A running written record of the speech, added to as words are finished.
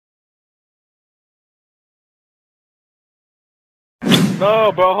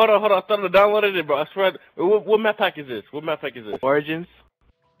No, bro, hold on. I started downloading it, bro. I swear. What map pack is this? Origins.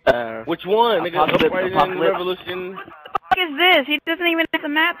 Which one? Nigga, Uprising, Revolution. What the fuck is this? He doesn't even have the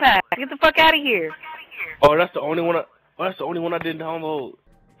map pack. Get the fuck out of here. Oh, that's the only one. That's the only one I didn't download.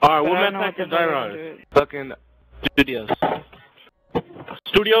 Alright, what map pack is Dyron? Fucking Studios.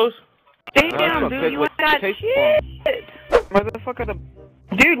 Studios? Damn, dude, you got shit. Motherfucker,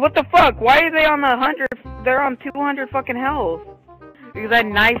 dude, what the fuck? Why are they on 100? They're on 200 fucking health. Because I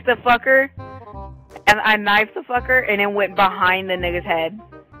knifed the fucker, and then went behind the nigga's head.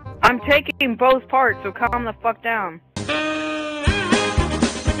 I'm taking both parts, so calm the fuck down.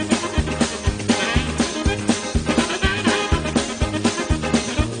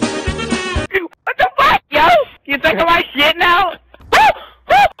 What the fuck, yo? You taking my shit now?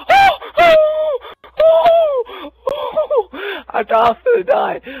 I thought I was gonna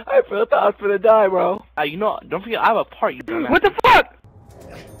die. I thought I was gonna die, bro. You know, don't forget I have a part, you dumbass. What the fuck?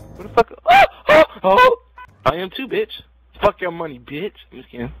 What the fuck? I am too, bitch. Fuck your money, bitch. I'm just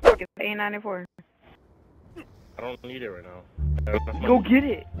kidding. Fuck, it's A94. I don't need it right now. Go get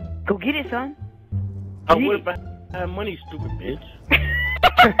it. Go get it, son. I would if I had money, stupid bitch.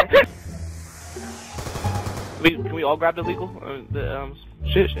 Can we all grab the legal?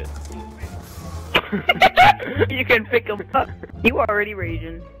 Shit. You can pick them up. You already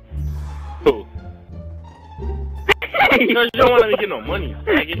raging. Who? Because you don't want to let me get no money.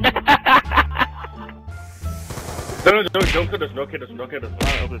 Don't kill us. Don't kill us.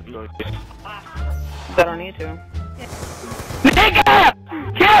 I don't need to. Nigga!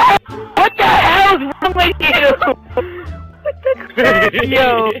 What the hell is wrong with you? What the crap?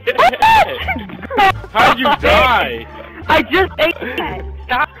 Yo. How'd you die? I just ate that.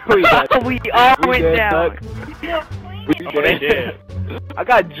 Stop. We all went down. They did. I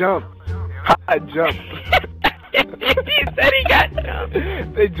got jumped. He said he got jumped.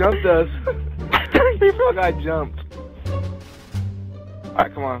 They jumped us. They got jumped.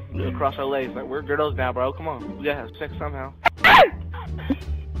 Alright, come on. We'll cross our legs. Like, we're girls now, bro. Come on. We gotta have sex somehow.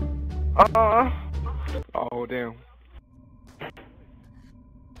 Oh, damn.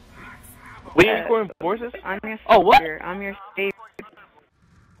 We ain't recording voices? I'm your savior. Oh, what? I'm your savior.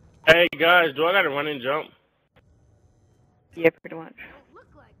 Hey, guys, do I gotta run and jump? Yeah, pretty much.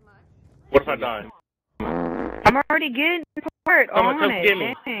 What if I die? I'm already getting part on Come it. get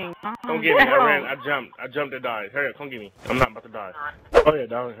me. Dang. Come get me. I ran. I jumped and died. Hurry up, come get me. I'm not about to die. Oh, yeah,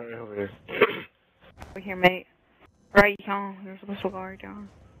 down. Hurry over here. Over here, mate. Right, John. You're supposed to go right, John.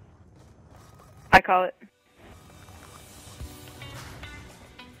 I call it.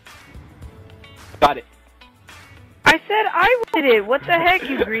 Got it. I said I did it. What the heck,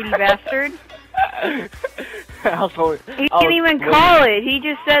 you greedy bastard? I was going, He didn't even call it. He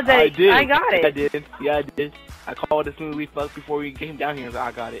just said that I got it. I did. Yeah, I did. I called as soon as we fucked before we came down here. I was like,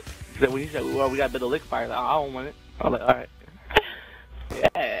 I got it. So when he said, well, we got a bit of lick fire, like, I don't want it. I was like, alright.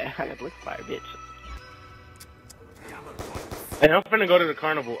 Yeah, I got lick fire, bitch. Hey, I'm finna go to the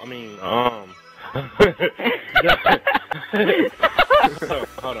carnival. I mean,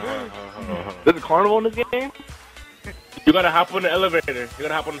 Hold on. There's a carnival in this game? You gotta hop on the elevator. You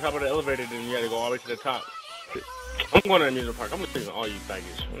gotta hop on the top of the elevator, then you gotta go all the way to the top. I'm going to the amusement park. I'm gonna take all you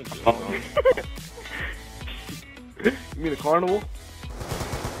faggots. You mean the carnival?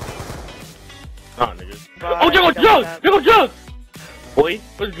 Nah, nigga. Oh, there go Jug! There go Jug! Boy,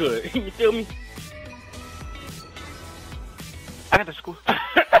 what's good? You feel me? I got the school.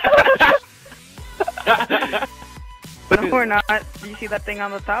 But no, we're not. You see that thing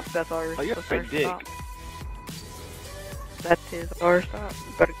on the top? That's ours. Oh, you're a fake dick. Stop. That's his our stop.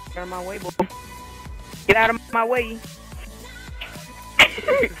 You better get out of my way, boy. Get out of my way.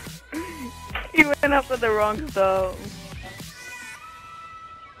 You went up with the wrong stuff.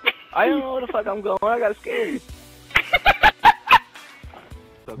 I don't know where the fuck I'm going. I got scared.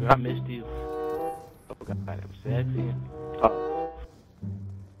 So good. I missed you. Oh god, I'm sexy. Oh.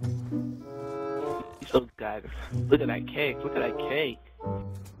 You're so good. Look at that cake. Look at that cake.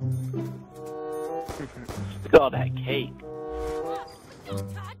 Look at all that cake.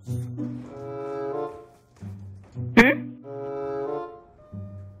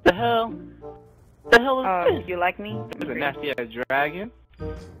 The hell? The hell is this? You like me? There's a nasty ass dragon.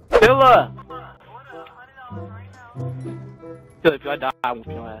 Phila! Phila, if I die, I won't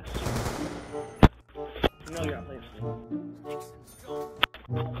your ass. No, you're not playing.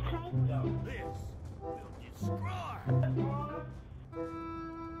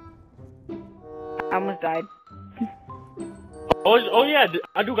 I almost died. Oh yeah,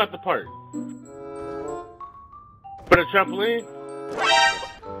 I do got the part. For the trampoline?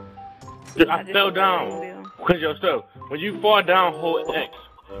 I fell down. Cause yo, When you fall down, hold X.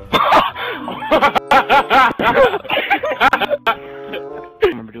 I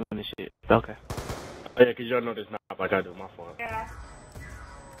remember doing this shit. Okay. Oh, yeah, because you don't know this map like I do. My fault. Yeah.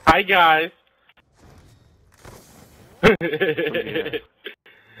 Hi, guys.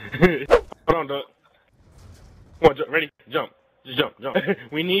 Hold on, Doug. Come on, ready? Jump. Just jump.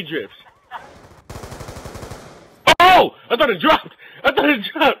 We need drips. Oh! I thought it dropped!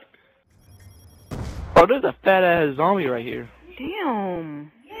 Oh, there's a fat ass zombie right here.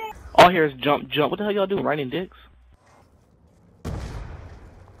 Damn. All here is jump. What the hell y'all doing? Riding dicks?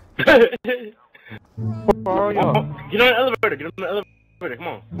 Where are y'all? Get on the elevator. Come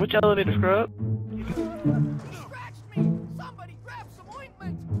on. Which elevator, scrub? Somebody grab some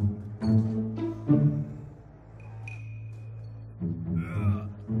ointment.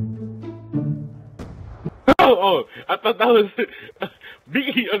 Oh, I thought that was...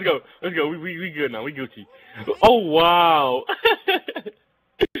 Let's go. We good now. We Gucci. Oh, wow.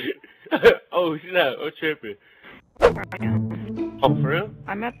 Oh, snap. I'm tripping. Oh, for real?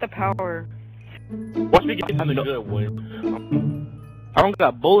 I'm at the power. Watch me get something good, boy. I don't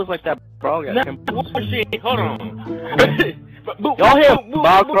got bullets like that, bro. I got 10 bullets. Hold on. Y'all hear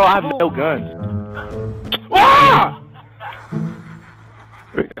Bob, bro? I have no guns. Ah!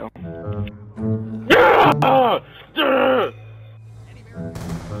 There we go.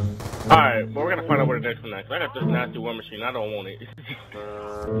 Alright, well, we're gonna find out where the next one is. I got this nasty war machine. I don't want it.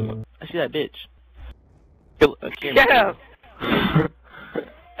 I see that bitch. Yeah.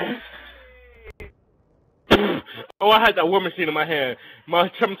 Oh, I had that war machine in my hand. I'm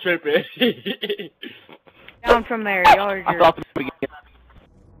tripping. Down from there, y'all are I thought the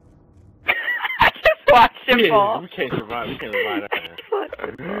I just watched him fall. We can't survive that.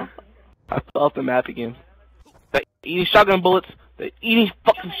 I fell off the map again. They're eating shotgun bullets. They're eating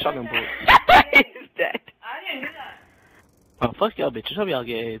fucking shotgun bullets. He's dead. I didn't hear that. Oh, fuck y'all bitches. Hope y'all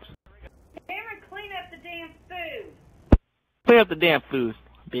get AIDS. Cameron, clean up the damn food. Clean up the damn food,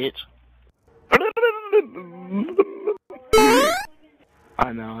 bitch.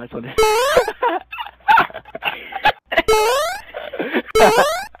 I know, that's what it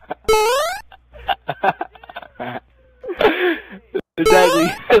Exactly.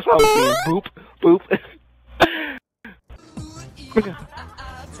 That's what I'm saying. Boop, boop.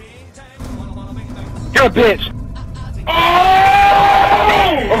 You're a bitch. Oh!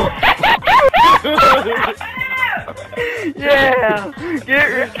 Yeah. Get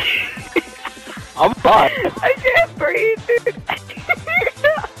ready. I'm fine. I can't breathe, dude.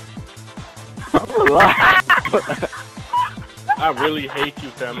 I'm alive. I really hate you,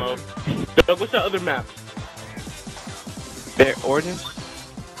 Samo. Doug, what's that other map? Bear Origins?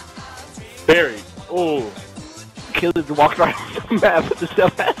 Buried. Oh. Killer walked right off the map with the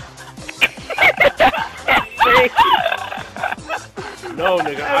stuff. No,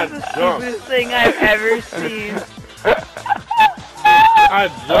 nigga, That was the stupidest thing I've ever seen. I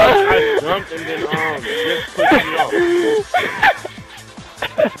jumped and then just pushed me off.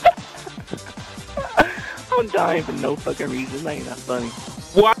 I'm dying for no fucking reason. That ain't that funny.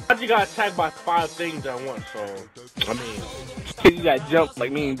 Well, I just got attacked by 5 things at once, so I mean, You got jumped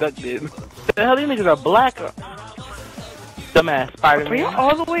like me and Duck did. The hell, these niggas are black. Dumbass Spider-Man. Are you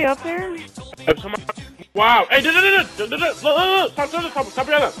all the way up there? Wow! Hey, look! Stop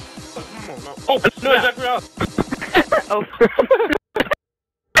yelling! Oh, no, exactly out. Oh.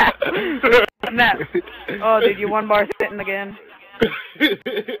 Matt. Oh, dude, you one bar sitting again.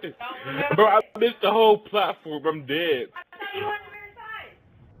 Bro, I missed the whole platform. I'm dead.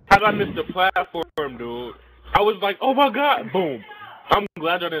 How did I miss the platform, dude? I was like, oh my god, boom. I'm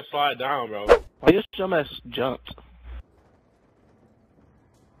glad I didn't slide down, bro. Why your dumbass jumped?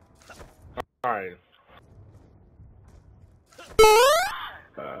 Alright.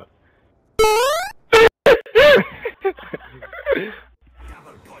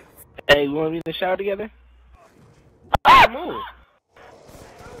 Hey, we wanna be in the shower together? Ah, move.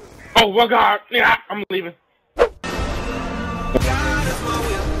 Oh my god, yeah, I'm leaving.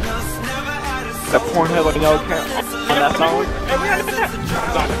 That Pornhub on y'all account on that phone?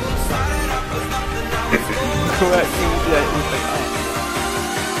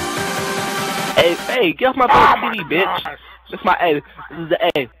 Hey, get off my TV, bitch. This is my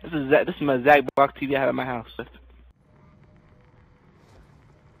This is my Zach Box TV I have at my house.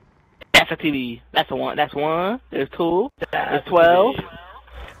 That's a TV. That's one. There's 2. There's 12.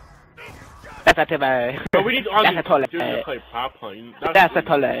 That's a TV. But we need to That's a toilet. play pop hunt. That's a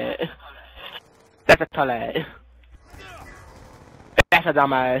toilet. That's a toilet. That's a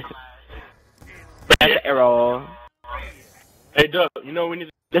dumbass. That's an arrow. Hey, Doug, you know we need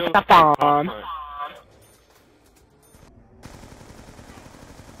to... This is a phone.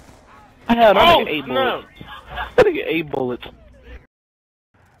 I had Oh, 8 no. bullets. That nigga 8 bullets.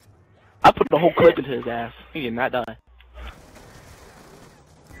 I put the whole clip into his ass. He did not die.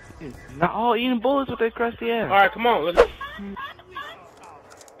 He's not all eating bullets with that crusty ass. Alright, come on. Let's...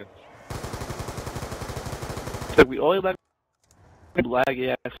 So we always like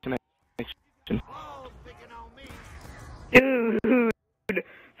laggy ass connection. Dude.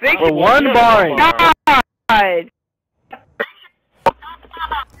 Fix For one bar. God.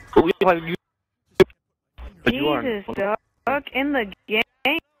 We like you. Jesus, duck in the game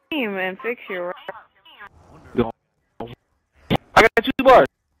and fix your. I got 2 bars.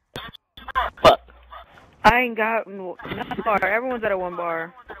 Fuck. I ain't got no bar. Everyone's at a 1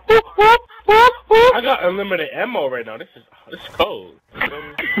 bar. I got unlimited ammo right now. This is cold.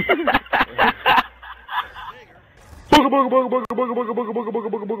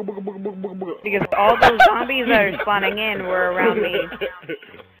 Because all those zombies that are spawning in were around me.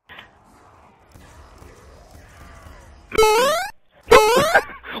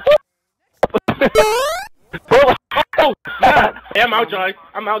 Oh, snap. Hey, I'm out, guys.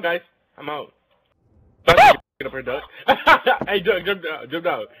 I'm out. Get up here, duck. Hey, duck, jump down. Jump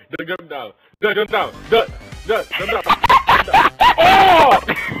down. Oh!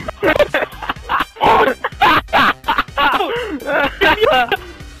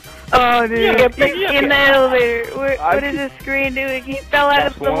 Oh, dude. In the elevator. What is this screen doing? He fell out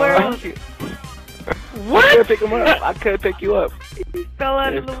of the world. What? I couldn't pick him up. I couldn't pick you up. He fell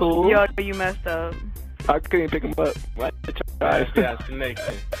out of the world. Yo, you messed up. I couldn't pick him up. What? That's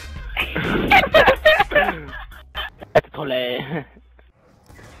connection. That's totally.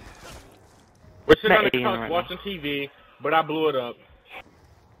 We're sitting on the couch watching TV, but I blew it up.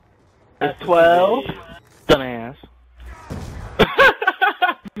 It's 12. Dumbass.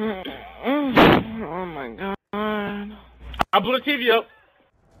 Oh my god. I blew the TV up.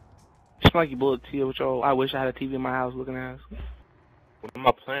 It's like you blew a TV with your. I wish I had a TV in my house looking at us. What am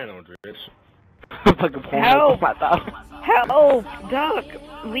I playing on, Dritch? Fucking porn. Help! Help! Duck!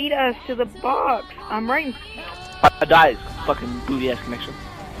 Lead us to the box! I'm right in... I died. Fucking booty ass connection.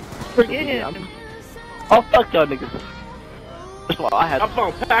 Forget it. Oh, fuck y'all niggas. First of all, I had... I'm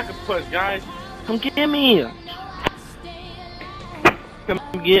on Pack-a-Punch, guys. Come get me! Come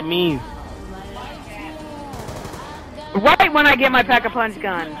get me. Right when I get my Pack-a-Punch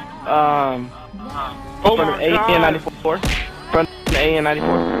gun. Oh from my the god. AN-94. From the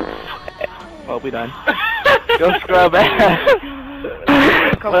AN-94. Oh, we done. Go scrub ass.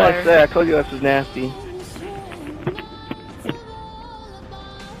 What I said, I told you this was nasty.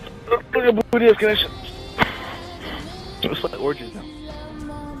 Look at booty ass connection. It's like orgies now.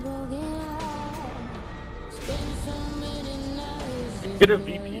 Get a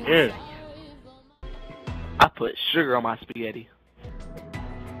VPN. I put sugar on my spaghetti.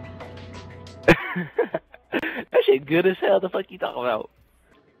 That shit good as hell. The fuck you talking about?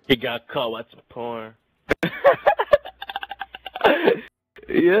 He got caught watching porn.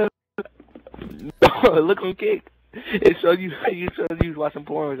 Yeah. Look on Kick. It showed you was watching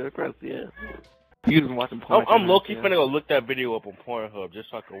porn with her. Yeah. You was watching porn. I'm low-key finna go look that video up on Pornhub just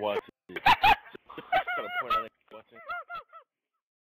so I can watch it.